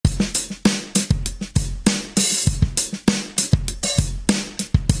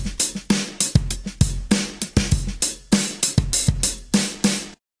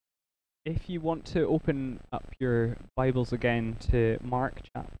if you want to open up your Bibles again to Mark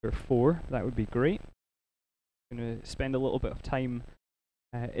chapter 4, that would be great. I'm going to spend a little bit of time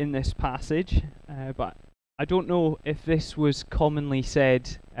in this passage, but I don't know if this was commonly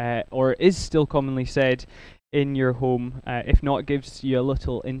said or is still commonly said in your home. If not, it gives you a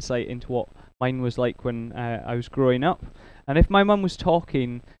little insight into what mine was like when I was growing up. And if my mum was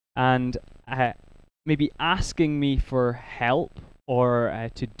talking and maybe asking me for help or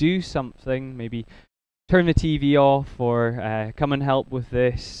to do something, maybe turn the TV off or come and help with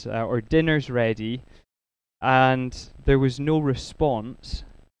this or dinner's ready, and there was no response,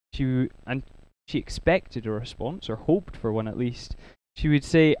 she expected a response, or hoped for one at least, she would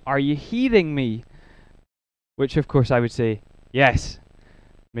say, "Are you heeding me?" Which of course I would say, "Yes,"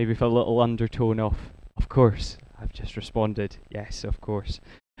 maybe with a little undertone of course, I've just responded, "Yes, of course."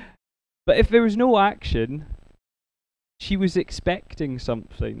 But if there was no action, she was expecting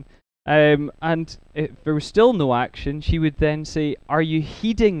something. And if there was still no action, she would then say, "Are you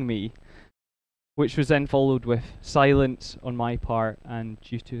heeding me?" Which was then followed with silence on my part and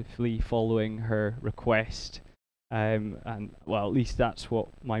dutifully following her request. And well, at least that's what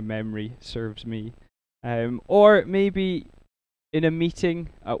my memory serves me. Or maybe in a meeting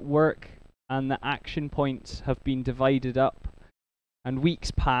at work and the action points have been divided up and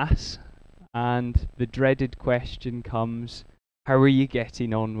weeks pass and the dreaded question comes, how are you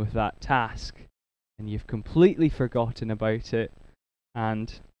getting on with that task? And you've completely forgotten about it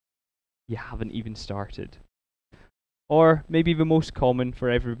and you haven't even started. Or maybe the most common for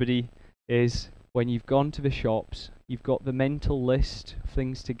everybody is when you've gone to the shops, you've got the mental list of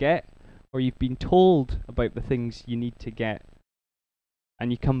things to get, or you've been told about the things you need to get,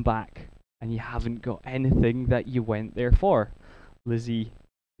 and you come back and you haven't got anything that you went there for. Lizzie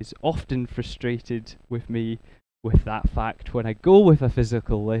is often frustrated with me with that fact when I go with a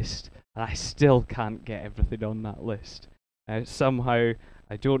physical list and I still can't get everything on that list. Somehow,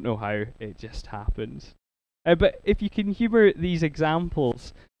 I don't know how, it just happens. But if you can humour these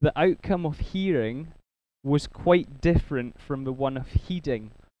examples, the outcome of hearing was quite different from the one of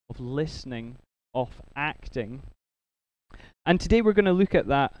heeding, of listening, of acting. And today we're going to look at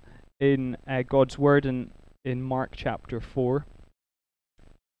that in God's Word in Mark chapter 4.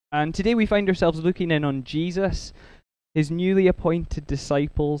 And today we find ourselves looking in on Jesus, his newly appointed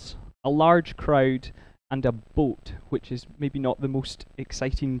disciples, a large crowd, and a boat, which is maybe not the most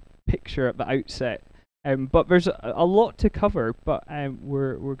exciting picture at the outset. But there's a lot to cover, but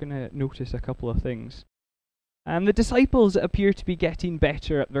we're going to notice a couple of things. The disciples appear to be getting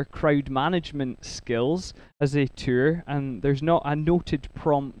better at their crowd management skills as they tour, and there's not a noted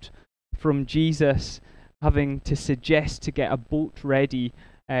prompt from Jesus having to suggest to get a boat ready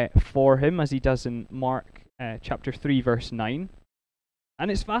for him, as he does in Mark chapter 3, verse 9. And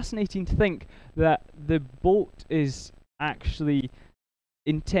it's fascinating to think that the boat is actually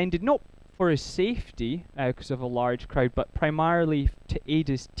intended not for his safety, because of a large crowd, but primarily to aid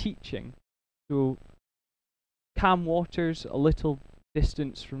his teaching. So, calm waters, a little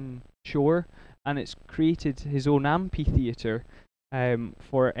distance from shore, and it's created his own amphitheatre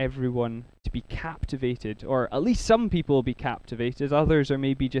for everyone to be captivated, or at least some people will be captivated, others are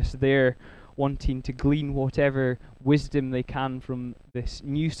maybe just there wanting to glean whatever wisdom they can from this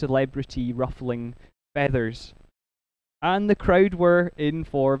new celebrity ruffling feathers. And the crowd were in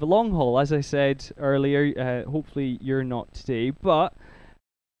for the long haul, as I said earlier. Hopefully you're not today, but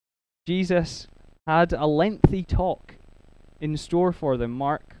Jesus had a lengthy talk in store for them.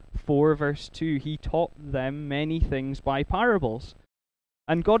 Mark 4 verse 2, he taught them many things by parables.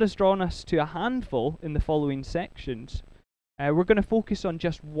 And God has drawn us to a handful in the following sections. We're going to focus on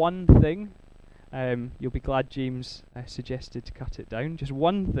just one thing. You'll be glad James suggested to cut it down. Just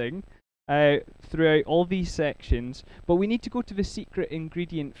one thing throughout all these sections. But we need to go to the secret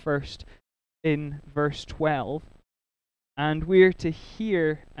ingredient first in verse 12. And we're to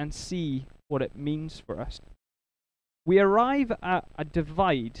hear and see what it means for us. We arrive at a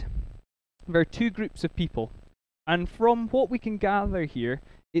divide. There are two groups of people. And from what we can gather here,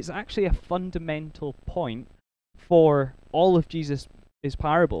 it's actually a fundamental point for all of Jesus'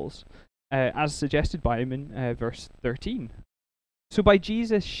 parables, as suggested by him in verse 13. So by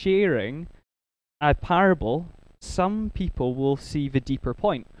Jesus sharing a parable, some people will see the deeper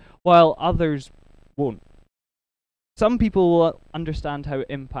point, while others won't. Some people will understand how it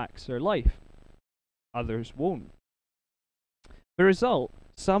impacts their life, others won't. The result,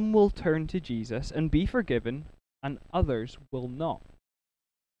 some will turn to Jesus and be forgiven, and others will not.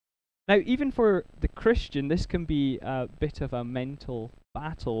 Now, even for the Christian, this can be a bit of a mental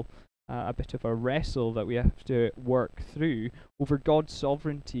battle, a bit of a wrestle that we have to work through over God's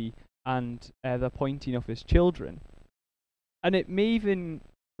sovereignty and the appointing of his children. And it may even,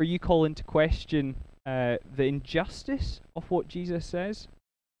 for you, call into question the injustice of what Jesus says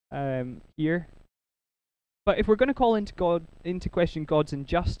here. But if we're going to call into question God's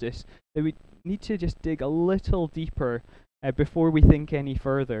injustice, then we need to just dig a little deeper before we think any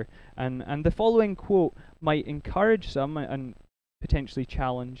further. And the following quote might encourage some and potentially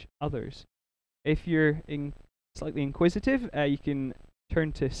challenge others. If you're slightly inquisitive, you can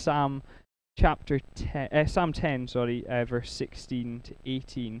turn to Psalm 10, verse 16 to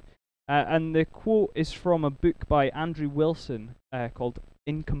 18. And the quote is from a book by Andrew Wilson called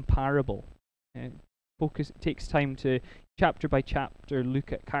Incomparable. Takes time to, chapter by chapter,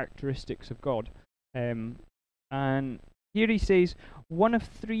 look at characteristics of God. And here he says, one of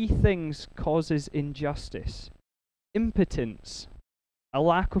three things causes injustice: impotence, a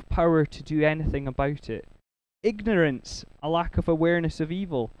lack of power to do anything about it; ignorance, a lack of awareness of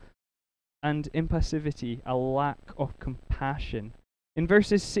evil; and impassivity, a lack of compassion. In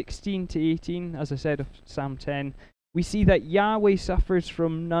verses 16 to 18, as I said, of Psalm 10, we see that Yahweh suffers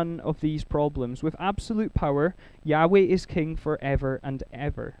from none of these problems. With absolute power, Yahweh is king forever and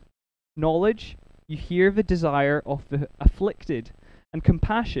ever. Knowledge, you hear the desire of the afflicted; and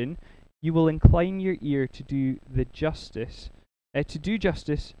compassion, you will incline your ear to do justice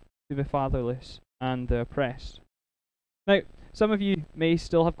to the fatherless and the oppressed. Now, some of you may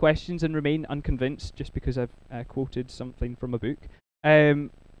still have questions and remain unconvinced just because I've quoted something from a book.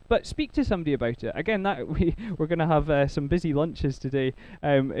 But speak to somebody about it. Again, we're going to have some busy lunches today.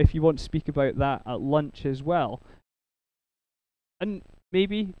 If you want to speak about that at lunch as well, and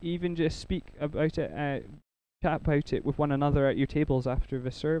maybe even just speak about it, chat about it with one another at your tables after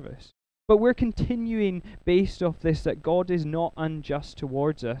the service. But we're continuing based off this, that God is not unjust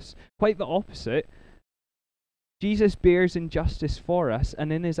towards us. Quite the opposite. Jesus bears injustice for us,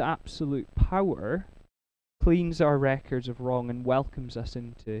 and in his absolute power cleans our records of wrong and welcomes us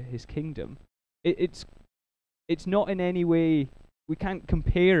into his kingdom. It's not in any way, we can't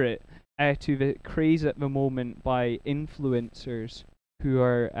compare it to the craze at the moment by influencers who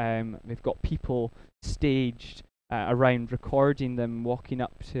are, they've got people staged around recording them walking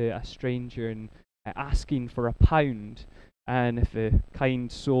up to a stranger and asking for £1, and if a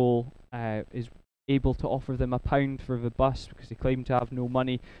kind soul is able to offer them £1 for the bus because they claim to have no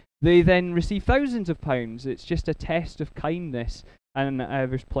money, they then receive thousands of pounds. It's just a test of kindness, and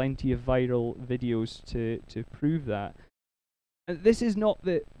there's plenty of viral videos to prove that. This is not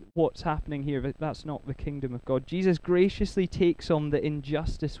what's happening here. That's not the kingdom of God. Jesus graciously takes on the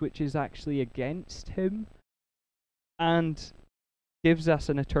injustice which is actually against him and gives us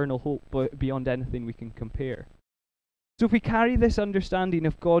an eternal hope beyond anything we can compare. So if we carry this understanding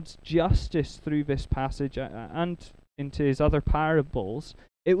of God's justice through this passage and into his other parables,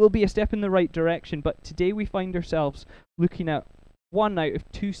 it will be a step in the right direction. But today we find ourselves looking at one out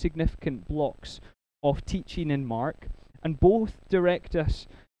of two significant blocks of teaching in Mark, and both direct us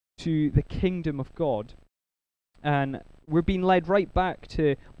to the kingdom of God. And we're being led right back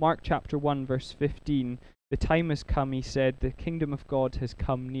to Mark chapter 1, verse 15. The time has come, he said, the kingdom of God has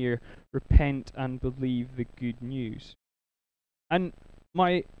come near. Repent and believe the good news. And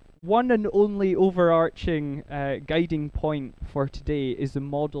my one and only overarching guiding point for today is the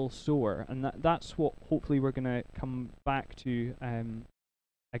model sower, and that's what hopefully we're going to come back to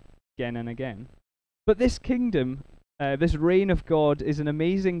again and again. But this kingdom, this reign of God, is an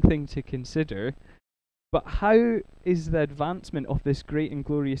amazing thing to consider. But how is the advancement of this great and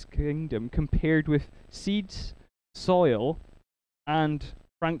glorious kingdom compared with seeds, soil, and,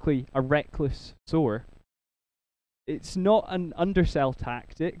 frankly, a reckless sower? It's not an undersell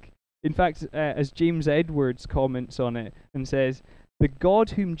tactic. In fact, as James Edwards comments on it and says, the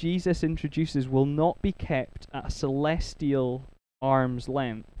God whom Jesus introduces will not be kept at a celestial arm's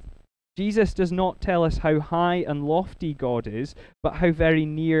length. Jesus does not tell us how high and lofty God is, but how very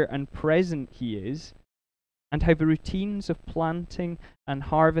near and present he is, and how the routines of planting and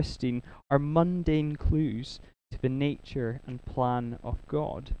harvesting are mundane clues to the nature and plan of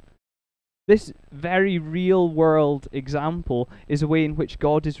God. This very real-world example is a way in which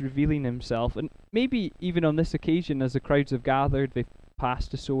God is revealing himself, and maybe even on this occasion, as the crowds have gathered, they've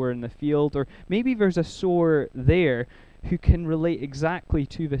passed a sower in the field, or maybe there's a sower there who can relate exactly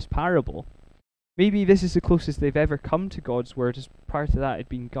to this parable. Maybe this is the closest they've ever come to God's word, as prior to that it had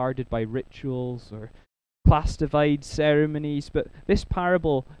been guarded by rituals or class divide ceremonies, but this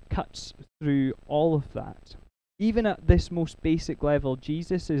parable cuts through all of that. Even at this most basic level,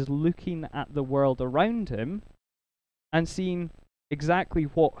 Jesus is looking at the world around him and seeing exactly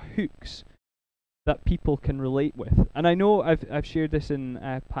what hooks that people can relate with. And I know I've shared this in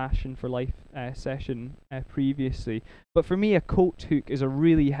Passion for Life session previously, but for me a coat hook is a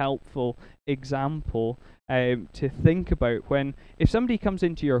really helpful example to think about when, if somebody comes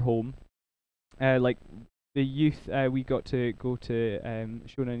into your home, like the youth, we got to go to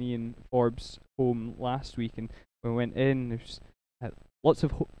Shona and Ian Forbes' home last week, and when we went in, there's lots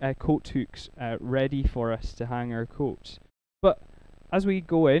of coat hooks ready for us to hang our coats. But as we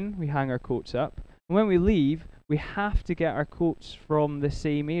go in, we hang our coats up, and when we leave, we have to get our coats from the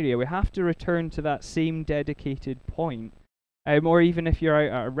same area. We have to return to that same dedicated point. Or even if you're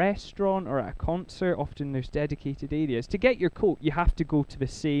out at a restaurant or at a concert, often there's dedicated areas. To get your coat, you have to go to the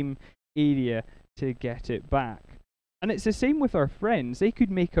same area to get it back. And it's the same with our friends. They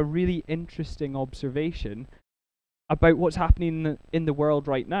could make a really interesting observation about what's happening in the world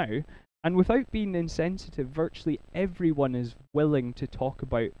right now, and without being insensitive, virtually everyone is willing to talk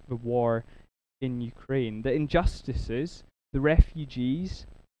about the war in Ukraine, the injustices, the refugees,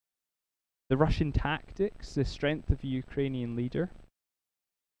 the Russian tactics, the strength of the Ukrainian leader.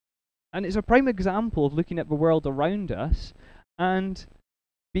 And it's a prime example of looking at the world around us and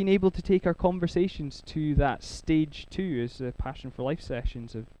being able to take our conversations to that stage 2, as the Passion for Life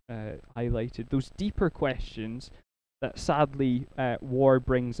sessions have highlighted, those deeper questions that sadly war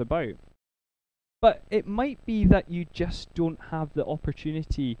brings about. But it might be that you just don't have the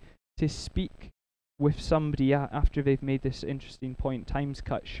opportunity to speak with somebody after they've made this interesting point. Time's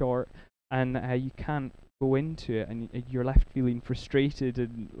cut short, and you can't go into it, and you're left feeling frustrated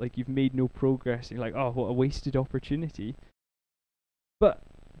and like you've made no progress. And you're like, oh, what a wasted opportunity. But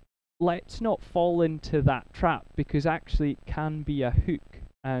let's not fall into that trap, because actually it can be a hook.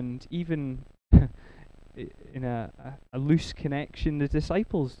 And even in a loose connection, the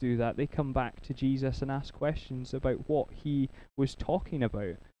disciples do that. They come back to Jesus and ask questions about what he was talking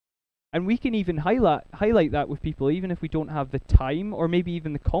about. And we can even highlight that with people, even if we don't have the time or maybe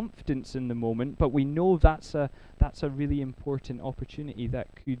even the confidence in the moment, but we know that's a really important opportunity that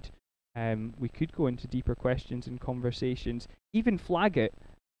we could go into deeper questions and conversations, even flag it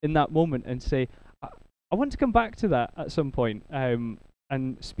in that moment and say, I want to come back to that at some point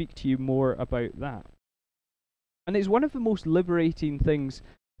and speak to you more about that. And it's one of the most liberating things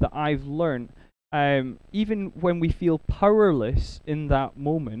that I've learned. Even when we feel powerless in that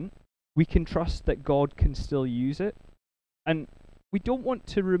moment, we can trust that God can still use it. And we don't want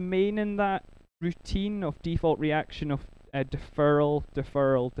to remain in that routine of default reaction of deferral,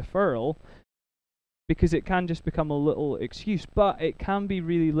 because it can just become a little excuse. But it can be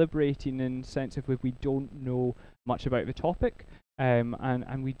really liberating in the sense of if we don't know much about the topic,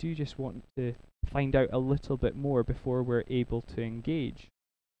 and we do just want to find out a little bit more before we're able to engage.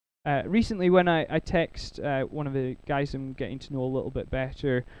 Recently, when I text one of the guys I'm getting to know a little bit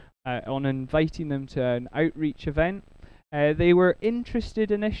better on inviting them to an outreach event, they were interested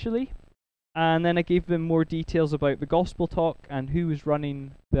initially, and then I gave them more details about the gospel talk and who was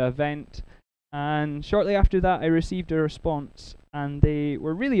running the event. And shortly after that, I received a response, and they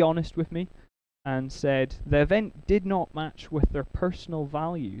were really honest with me and said the event did not match with their personal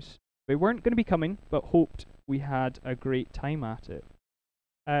values. They weren't going to be coming, but hoped we had a great time at it.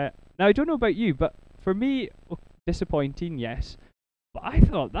 Now, I don't know about you, but for me, disappointing, yes. But I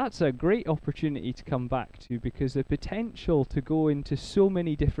thought that's a great opportunity to come back to, because the potential to go into so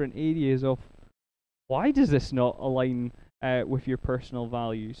many different areas of why does this not align with your personal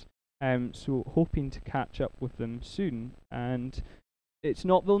values. So hoping to catch up with them soon. And it's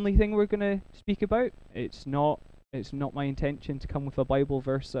not the only thing we're going to speak about. It's not my intention to come with a Bible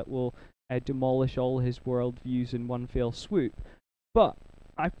verse that will demolish all his worldviews in one fell swoop. But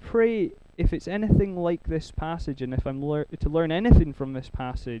I pray, if it's anything like this passage, and if I'm to learn anything from this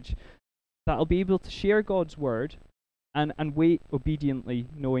passage, that I'll be able to share God's word and wait obediently,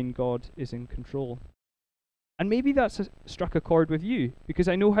 knowing God is in control. And maybe that's struck a chord with you, because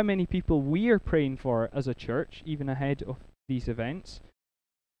I know how many people we are praying for as a church, even ahead of these events.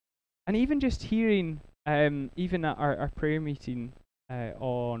 And even just hearing, even at our prayer meeting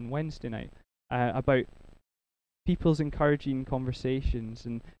on Wednesday night, about people's encouraging conversations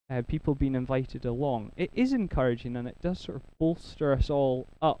and people being invited along. It is encouraging, and it does sort of bolster us all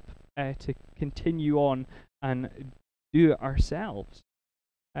up to continue on and do it ourselves.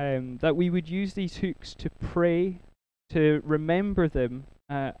 That we would use these hooks to pray, to remember them,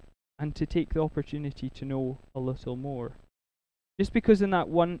 and to take the opportunity to know a little more. Just because in that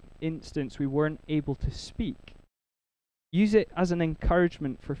one instance we weren't able to speak, use it as an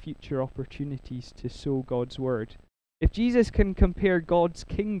encouragement for future opportunities to sow God's word. If Jesus can compare God's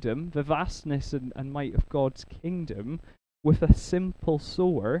kingdom, the vastness and might of God's kingdom, with a simple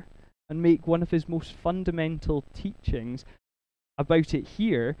sower, and make one of his most fundamental teachings about it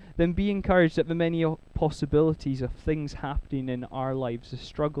here, then be encouraged at the many possibilities of things happening in our lives, the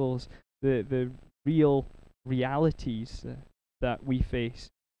struggles, the real realities that we face,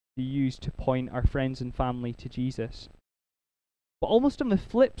 to use to point our friends and family to Jesus. But almost on the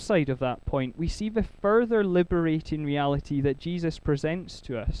flip side of that point, we see the further liberating reality that Jesus presents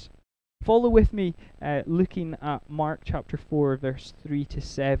to us. Follow with me looking at Mark chapter 4, verse 3 to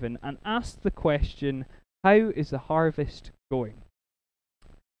 7, and ask the question, how is the harvest going?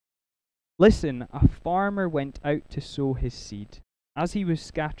 Listen, a farmer went out to sow his seed. As he was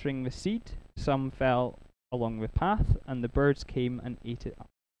scattering the seed, some fell along the path, and the birds came and ate it up.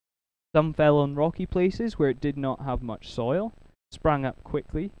 Some fell on rocky places where it did not have much soil, sprang up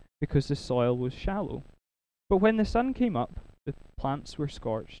quickly because the soil was shallow. But when the sun came up, the plants were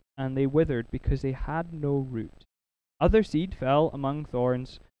scorched, and they withered because they had no root. Other seed fell among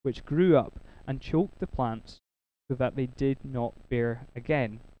thorns, which grew up and choked the plants, so that they did not bear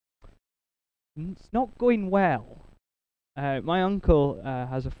again. It's not going well. My uncle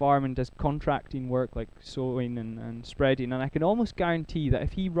has a farm and does contracting work like sowing and spreading, and I can almost guarantee that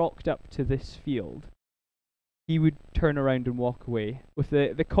if he rocked up to this field, he would turn around and walk away. With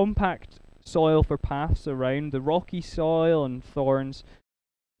the compact soil for paths around, the rocky soil and thorns,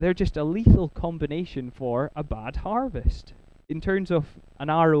 they're just a lethal combination for a bad harvest. In terms of an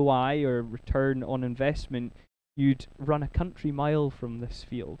ROI, or return on investment, you'd run a country mile from this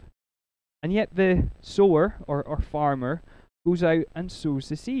field. And yet the sower or farmer goes out and sows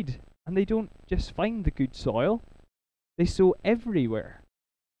the seed. And they don't just find the good soil, they sow everywhere.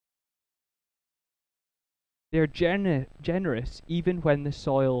 They're generous even when the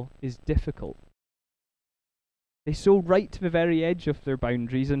soil is difficult. They sow right to the very edge of their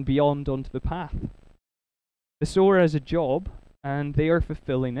boundaries and beyond onto the path. The sower has a job, and they are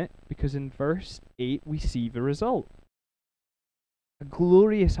fulfilling it, because in verse 8 we see the result. A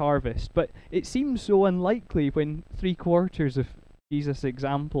glorious harvest, but it seems so unlikely when 3/4 of Jesus'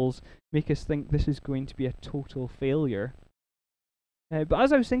 examples make us think this is going to be a total failure. But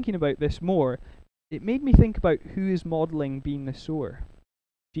as I was thinking about this more, it made me think about who is modelling being the sower.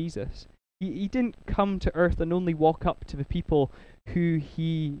 Jesus. He didn't come to earth and only walk up to the people who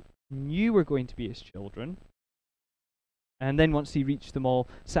he knew were going to be his children, and then once he reached them all,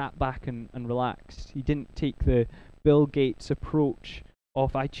 sat back and relaxed. He didn't take the Bill Gates approach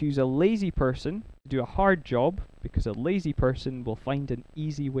of, I choose a lazy person to do a hard job because a lazy person will find an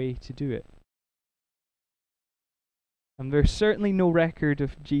easy way to do it. And there's certainly no record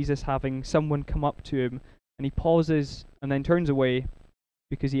of Jesus having someone come up to him and he pauses and then turns away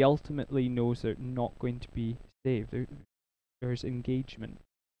because he ultimately knows they're not going to be saved. There's engagement.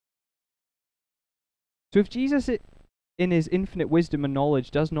 So if Jesus, in his infinite wisdom and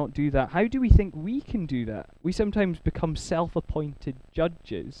knowledge, does not do that, how do we think we can do that? We sometimes become self-appointed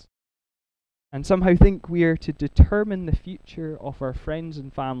judges and somehow think we are to determine the future of our friends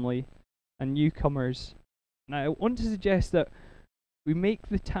and family and newcomers. And I want to suggest that we make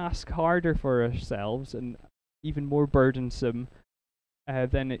the task harder for ourselves and even more burdensome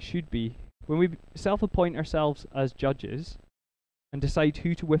than it should be. When we self-appoint ourselves as judges and decide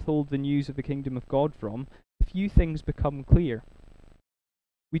who to withhold the news of the kingdom of God from, a few things become clear.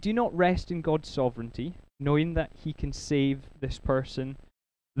 We do not rest in God's sovereignty, knowing that he can save this person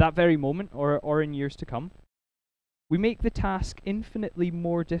that very moment or in years to come. We make the task infinitely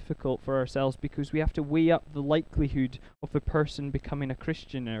more difficult for ourselves because we have to weigh up the likelihood of the person becoming a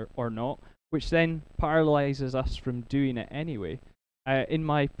Christian or not, which then paralyzes us from doing it anyway. In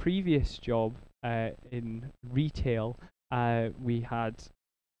my previous job in retail, we had,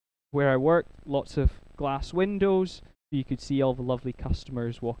 where I worked, lots of glass windows, so you could see all the lovely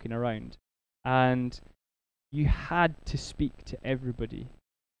customers walking around. And you had to speak to everybody.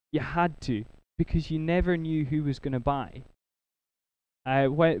 You had to, because you never knew who was going to buy.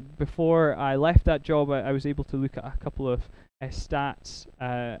 Before I left that job, I was able to look at a couple of stats.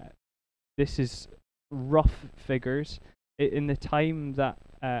 This is rough figures. In the time that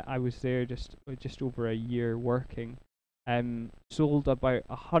I was there, just over a year working, sold about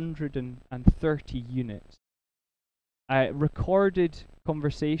 130 units. Recorded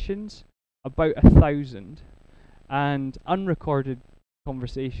conversations, about 1,000, and unrecorded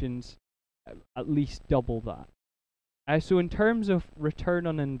conversations, at least double that. So in terms of return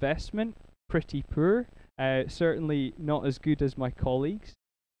on investment, pretty poor, certainly not as good as my colleagues.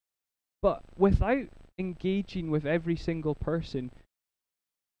 But without engaging with every single person,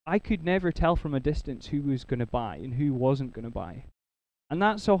 I could never tell from a distance who was going to buy and who wasn't going to buy. And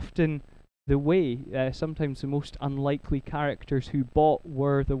that's often the way. Sometimes the most unlikely characters who bought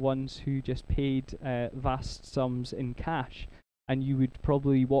were the ones who just paid vast sums in cash, and you would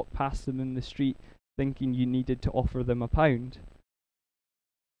probably walk past them in the street thinking you needed to offer them £1.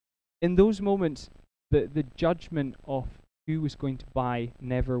 In those moments, the judgment of who was going to buy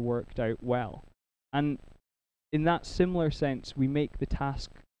never worked out well. And in that similar sense, we make the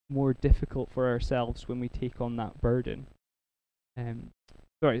task more difficult for ourselves when we take on that burden.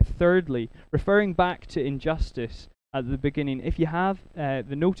 Thirdly, referring back to injustice at the beginning, if you have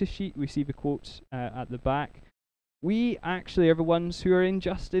the notice sheet, we see the quotes at the back. We actually are the ones who are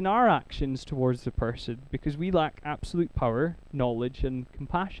unjust in our actions towards the person because we lack absolute power, knowledge, and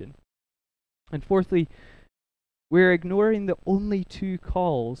compassion. And fourthly, we're ignoring the only two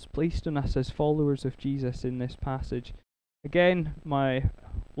calls placed on us as followers of Jesus in this passage. Again, my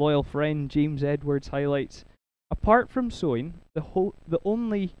loyal friend James Edwards highlights, apart from sowing, the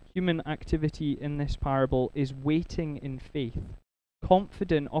only human activity in this parable is waiting in faith,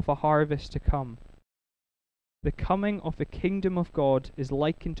 confident of a harvest to come. The coming of the kingdom of God is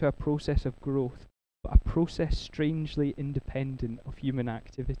likened to a process of growth, but a process strangely independent of human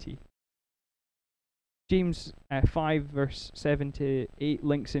activity. James 5 verse 7 to 8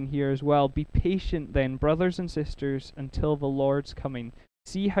 links in here as well. Be patient then, brothers and sisters, until the Lord's coming.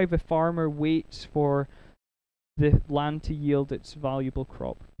 See how the farmer waits for the land to yield its valuable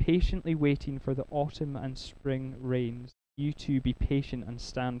crop, patiently waiting for the autumn and spring rains. You too be patient and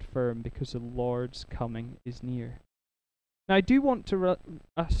stand firm, because the Lord's coming is near. Now I do want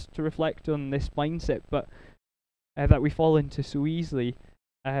us to reflect on this mindset, but that we fall into so easily,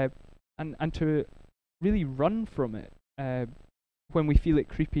 and to really run from it when we feel it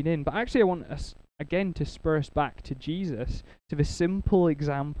creeping in. But actually I want us again to spur us back to Jesus, to the simple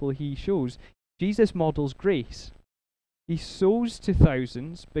example he shows. Jesus models grace. He sows to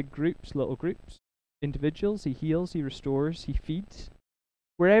thousands, big groups, little groups, individuals. He heals, he restores, he feeds.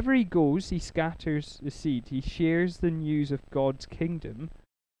 Wherever he goes, he scatters the seed. He shares the news of God's kingdom.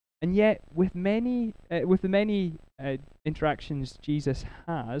 And yet, with the many interactions Jesus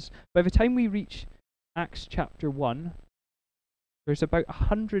has, by the time we reach Acts chapter 1, there's about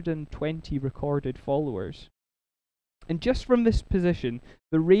 120 recorded followers. And just from this position,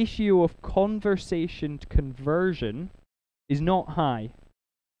 the ratio of conversation to conversion is not high.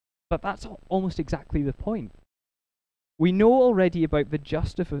 But that's almost exactly the point. We know already about the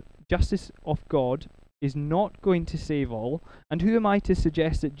justice of God is not going to save all, and who am I to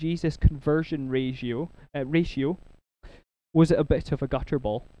suggest that Jesus' conversion ratio was a bit of a gutter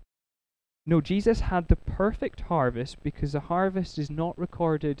ball? No, Jesus had the perfect harvest because the harvest is not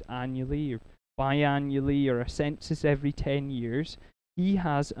recorded annually or biannually or a census every 10 years. He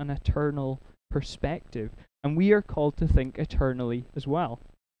has an eternal perspective, and we are called to think eternally as well.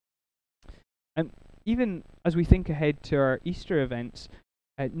 And even as we think ahead to our Easter events,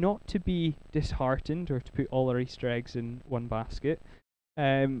 not to be disheartened or to put all our Easter eggs in one basket,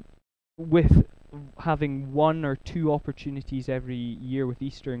 with having 1 or 2 opportunities every year with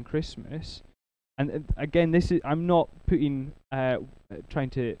Easter and Christmas. And again, I'm not putting trying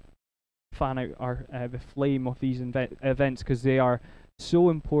to fan out the flame of these events, because they are so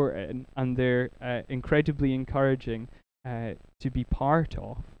important and they're incredibly encouraging to be part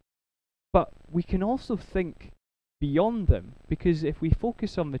of. But we can also think beyond them, because if we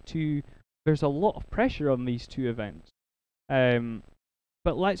focus on the 2, there's a lot of pressure on these 2 events.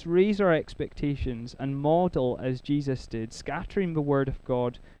 But let's raise our expectations and model as Jesus did, scattering the word of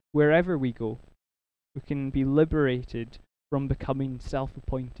God wherever we go. We can be liberated from becoming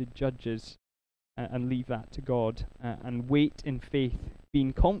self-appointed judges and leave that to God, and wait in faith,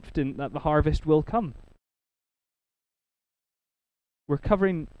 being confident that the harvest will come. We're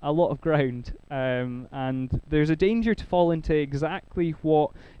covering a lot of ground, and there's a danger to fall into exactly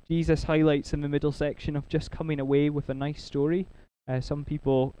what Jesus highlights in the middle section of just coming away with a nice story. Some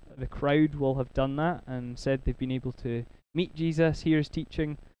people, the crowd, will have done that and said they've been able to meet Jesus, hear his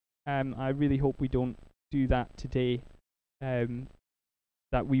teaching. I really hope we don't do that today,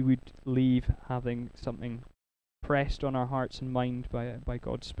 that we would leave having something pressed on our hearts and mind by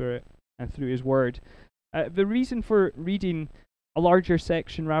God's Spirit and through his word. The reason for reading a larger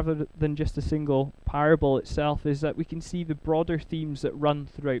section rather than just a single parable itself is that we can see the broader themes that run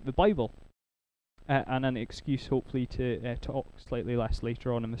throughout the Bible. And an excuse, hopefully, to talk slightly less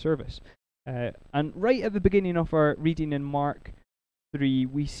later on in the service. And right at the beginning of our reading in Mark 3,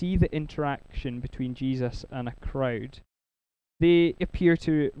 we see the interaction between Jesus and a crowd. They appear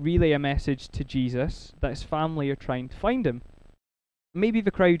to relay a message to Jesus that his family are trying to find him. Maybe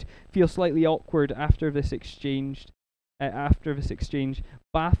the crowd feel slightly awkward after this exchange, after this exchange,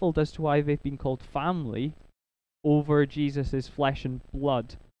 baffled as to why they've been called family over Jesus' flesh and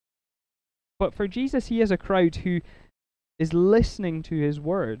blood. But for Jesus, he has a crowd who is listening to his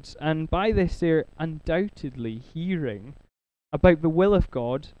words, and by this they're undoubtedly hearing about the will of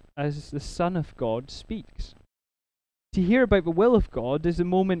God as the Son of God speaks. To hear about the will of God is a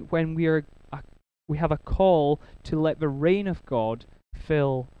moment when we have a call to let the reign of God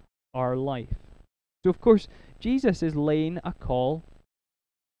fill our life. So of course, Jesus is laying a call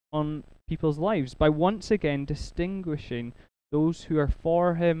on people's lives by once again distinguishing those who are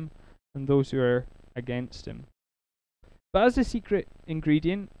for him and those who are against him. But as the secret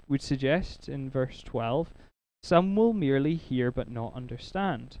ingredient would suggest in verse 12, some will merely hear but not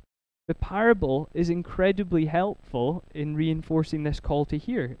understand. The parable is incredibly helpful in reinforcing this call to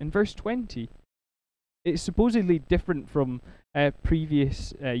hear. In verse 20, it's supposedly different from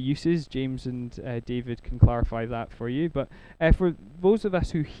previous uses. James and David can clarify that for you. But for those of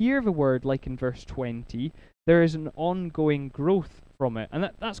us who hear the word, like in verse 20, there is an ongoing growth from it. And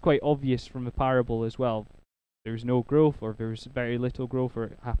that's quite obvious from the parable as well. There's no growth, or there's very little growth, or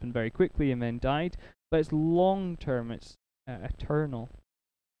it happened very quickly and then died. But it's long term, it's eternal.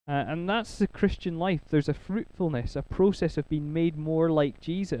 And that's the Christian life. There's a fruitfulness, a process of being made more like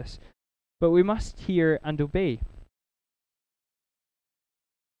Jesus. But we must hear and obey.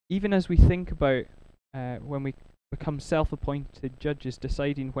 Even as we think about when we become self-appointed judges,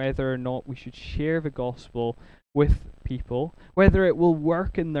 deciding whether or not we should share the gospel with people, whether it will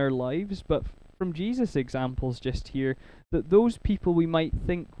work in their lives, but from Jesus' examples just here, that those people we might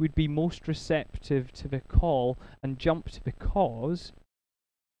think would be most receptive to the call and jump to the cause,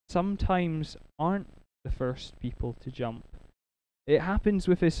 sometimes aren't the first people to jump. It happens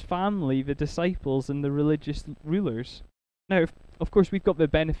with his family, the disciples, and the religious rulers. Now, of course, we've got the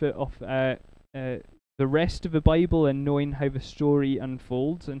benefit of the rest of the Bible and knowing how the story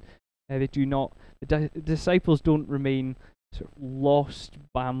unfolds, and the disciples don't remain sort of lost,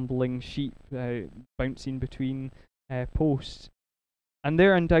 bambling sheep bouncing between posts. And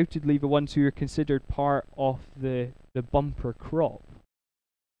they're undoubtedly the ones who are considered part of the bumper crop.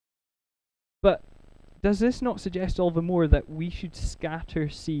 But does this not suggest all the more that we should scatter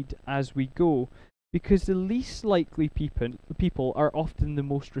seed as we go? Because the least likely people are often the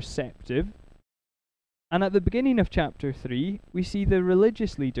most receptive. And at the beginning of chapter 3, we see the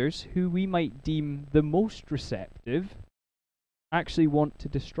religious leaders, who we might deem the most receptive, actually want to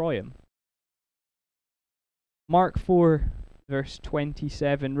destroy him. Mark 4, verse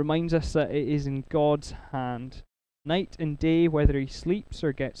 27, reminds us that it is in God's hand. Night and day, whether he sleeps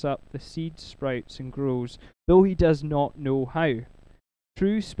or gets up, the seed sprouts and grows, though he does not know how.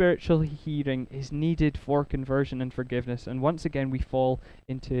 True spiritual hearing is needed for conversion and forgiveness, and once again we fall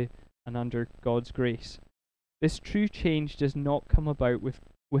into and under God's grace. This true change does not come about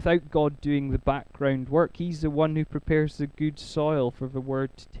without God doing the background work. He's the one who prepares the good soil for the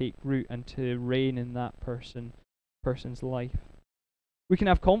word to take root and to reign in that person's life. We can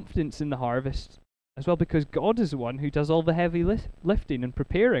have confidence in the harvest as well, because God is the one who does all the heavy lifting and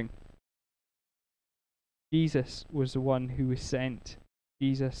preparing. Jesus was the one who was sent.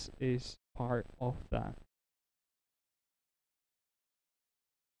 Jesus is part of that.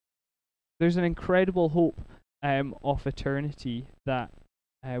 There's an incredible hope of eternity that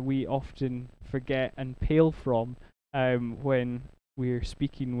we often forget and pale from when we're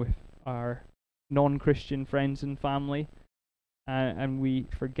speaking with our non-Christian friends and family. And we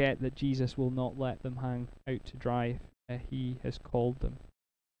forget that Jesus will not let them hang out to dry. He has called them.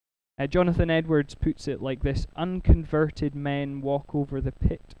 Jonathan Edwards puts it like this: unconverted men walk over the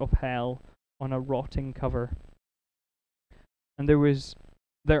pit of hell on a rotting cover. And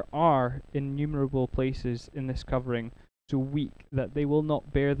there are innumerable places in this covering so weak that they will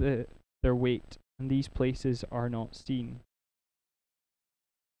not bear their weight, and these places are not seen.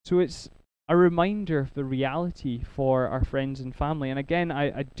 So it's a reminder of the reality for our friends and family. And again,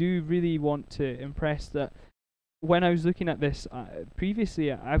 I do really want to impress that when I was looking at this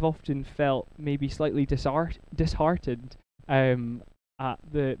previously, I've often felt maybe slightly disheartened at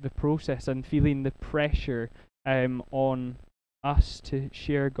the process and feeling the pressure on us to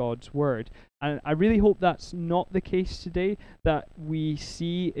share God's word. And I really hope that's not the case today, that we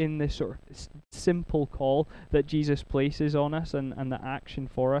see in this sort of simple call that Jesus places on us and the action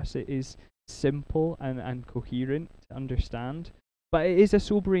for us, it is simple and coherent to understand. But it is a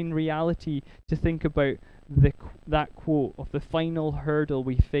sobering reality to think about that quote of the final hurdle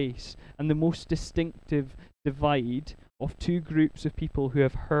we face and the most distinctive divide of two groups of people who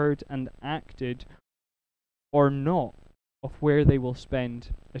have heard and acted or not, of where they will spend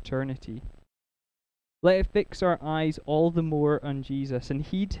eternity. Let it fix our eyes all the more on Jesus and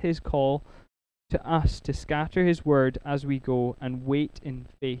heed his call to us to scatter his word as we go and wait in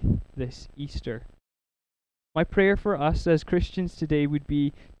faith this Easter. My prayer for us as Christians today would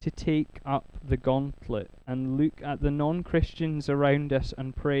be to take up the gauntlet and look at the non-Christians around us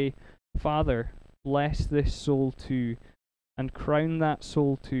and pray, Father, bless this soul too, and crown that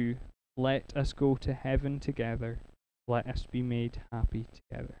soul too. Let us go to heaven together. Let us be made happy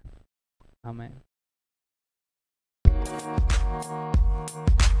together. Amen.